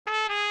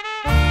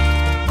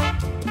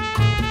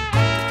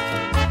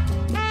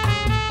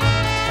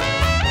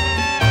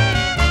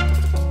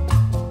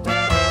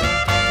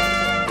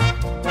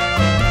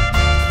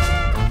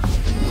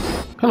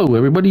Hello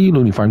everybody,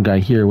 Looney Farm Guy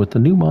here with the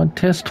new mod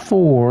test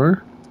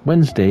for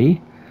Wednesday,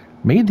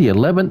 May the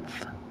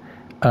 11th.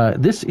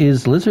 This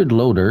is Lizard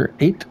Loader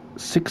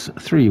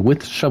 863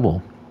 with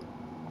shovel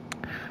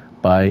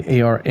by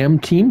ARM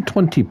Team,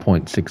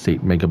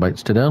 20.68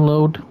 megabytes to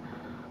download,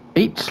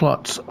 8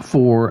 slots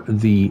for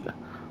the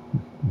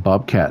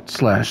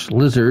Bobcat /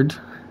 Lizard,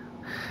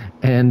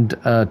 and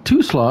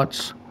 2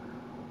 slots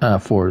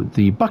for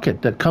the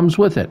bucket that comes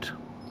with it.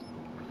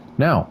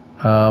 Now,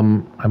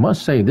 I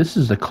must say, this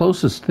is the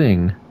closest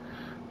thing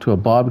to a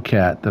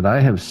Bobcat that I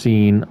have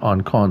seen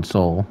on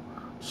console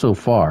so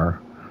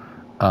far,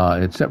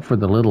 except for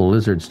the little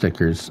lizard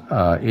stickers.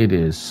 It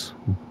is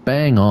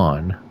bang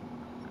on.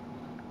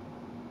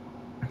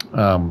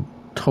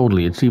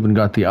 Totally. It's even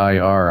got the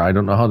IR. I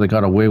don't know how they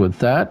got away with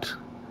that.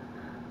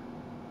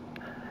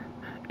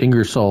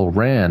 Ingersoll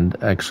Rand,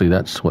 actually,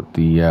 that's what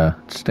the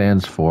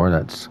stands for.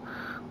 That's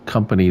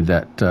company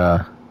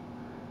that...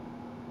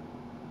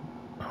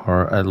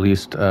 or at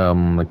least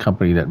the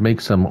company that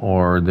makes them,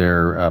 or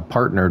they're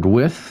partnered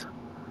with.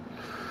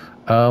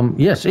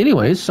 Yes,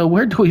 anyways, so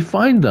where do we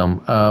find them?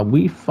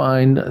 We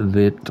find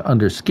that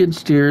under skid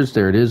steers,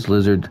 there it is,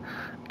 Lizard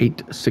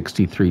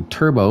 863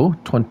 Turbo,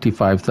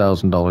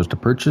 $25,000 to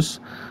purchase.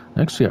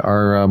 Actually,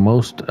 our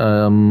most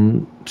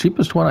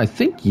cheapest one, I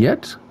think,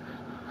 yet.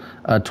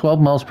 12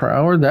 miles per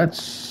hour,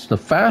 that's the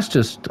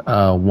fastest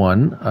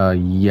one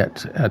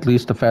yet, at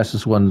least the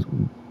fastest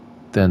one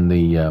than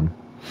the...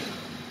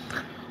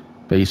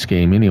 base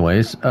game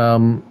anyways.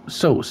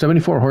 So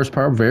 74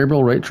 horsepower,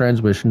 variable rate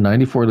transmission,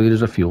 94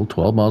 liters of fuel,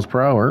 12 miles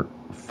per hour,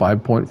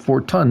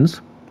 5.4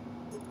 tons.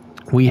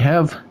 We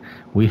have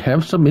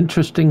some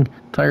interesting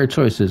tire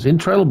choices. In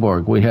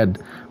Trelleborg,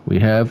 we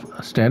have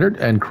standard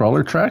and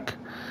crawler track.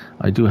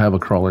 I do have a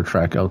crawler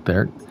track out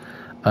there.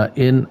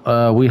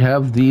 We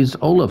have these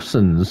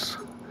Olufsens,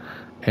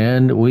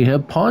 and we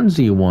have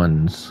Ponzi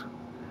ones.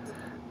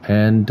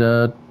 And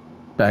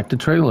back to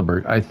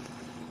Trelleborg.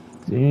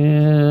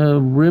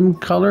 Rim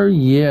color,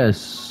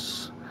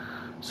 yes.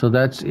 So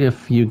that's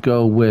if you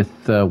go with,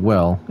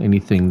 well,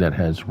 anything that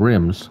has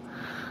rims.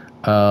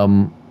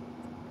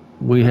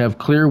 We have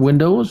clear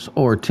windows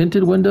or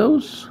tinted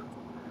windows,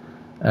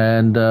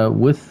 and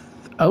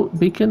without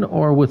beacon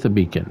or with a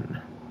beacon.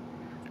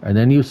 And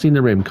then you've seen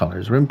the rim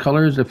colors. Rim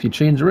colors, if you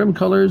change the rim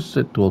colors,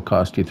 it will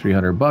cost you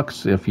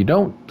 $300. If you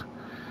don't,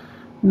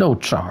 no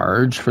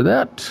charge for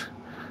that.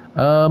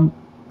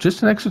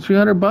 Just an extra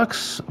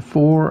 $300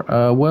 for,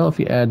 well, if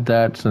you add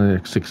that, it's an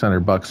extra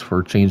 $600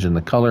 for changing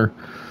the color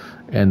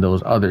and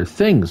those other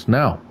things.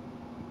 Now,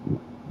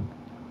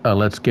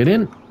 let's get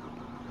in.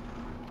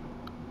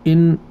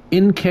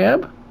 In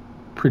cab,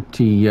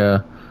 pretty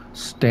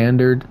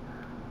standard.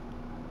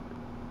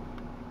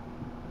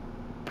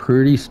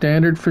 Pretty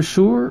standard for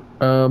sure.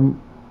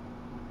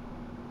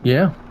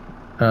 Yeah,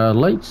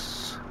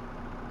 lights.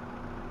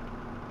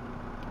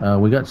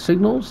 We got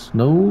signals?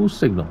 No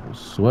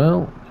signals.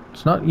 Well,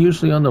 it's not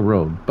usually on the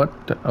road, but,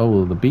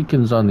 oh, the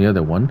beacon's on the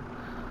other one.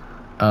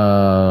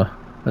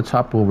 Let's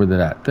hop over to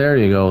that. There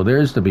you go.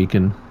 There's the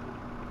beacon.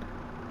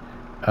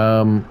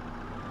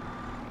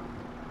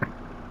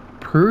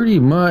 Pretty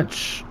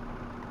much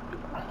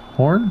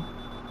horn.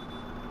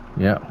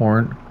 Yeah,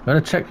 horn.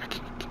 Gotta check.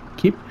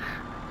 Keep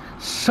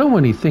so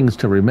many things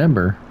to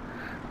remember.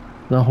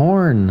 The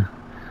horn.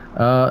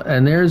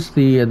 And there's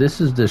the,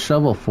 this is the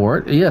shovel for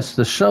it. Yes,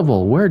 the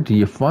shovel. Where do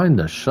you find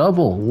the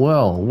shovel?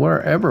 Well,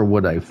 wherever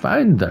would I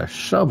find the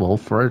shovel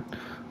for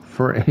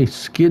a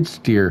skid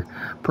steer?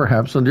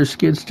 Perhaps under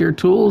skid steer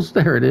tools.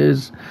 There it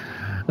is.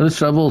 The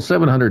shovel,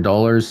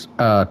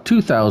 $700.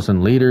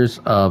 2,000 liters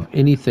of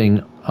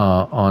anything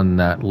on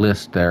that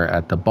list there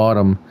at the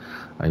bottom.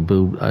 I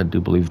do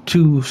believe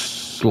 2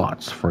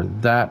 slots for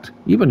that.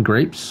 Even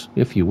grapes,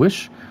 if you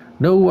wish.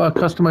 No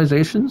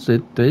customizations.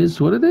 It is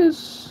what it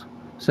is.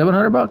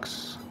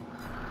 $700.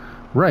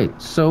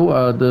 Right. So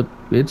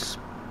it's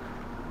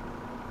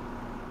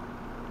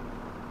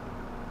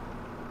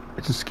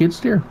a skid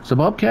steer. It's a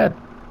Bobcat.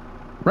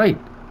 Right.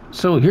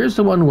 So here's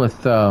the one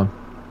with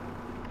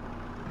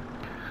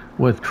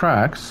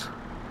tracks,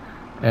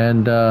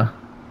 and I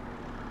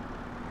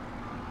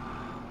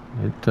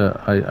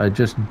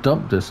just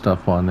dumped this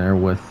stuff on there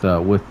with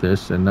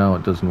this, and now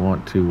it doesn't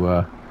want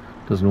to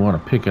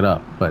pick it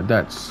up. But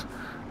that's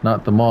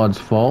not the mod's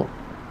fault.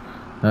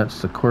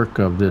 That's the quirk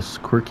of this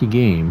quirky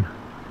game.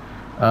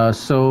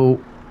 So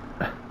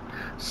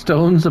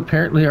stones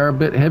apparently are a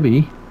bit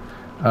heavy.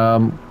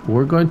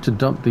 We're going to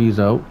dump these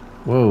out.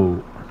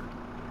 Whoa.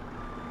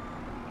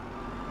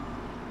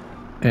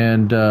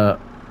 And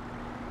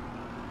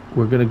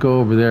we're going to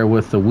go over there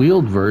with the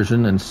wheeled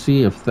version and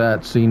see if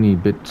that's any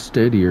bit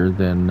steadier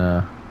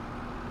than...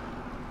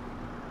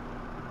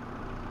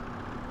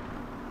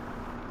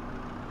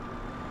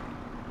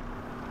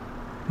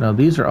 Now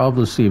these are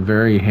obviously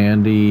very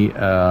handy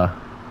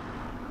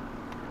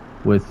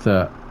with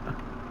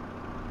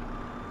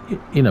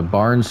in a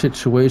barn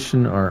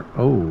situation, or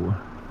oh,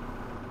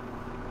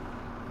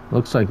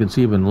 looks like it's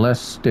even less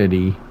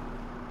steady.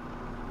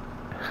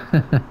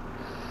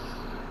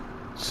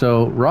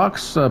 So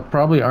rocks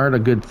probably aren't a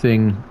good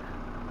thing.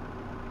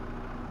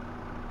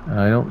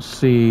 I don't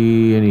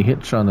see any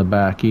hitch on the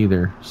back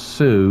either.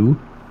 So,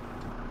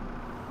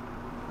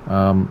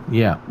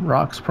 yeah,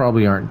 rocks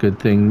probably aren't a good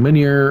thing.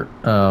 Minier,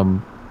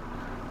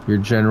 your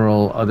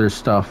general other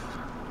stuff,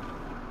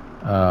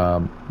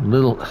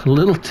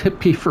 little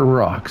tippy for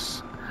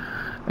rocks.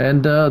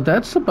 And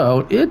that's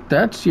about it.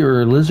 That's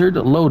your Lizard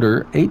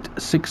Loader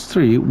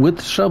 863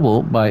 with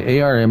shovel by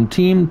ARM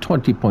Team,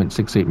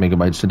 20.68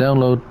 megabytes to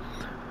download.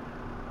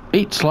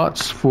 8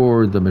 slots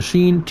for the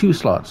machine, 2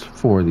 slots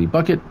for the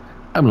bucket.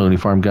 I'm Looney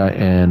Farm Guy,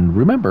 and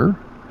remember,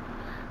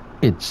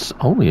 it's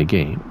only a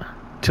game.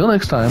 Till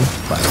next time,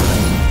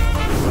 bye.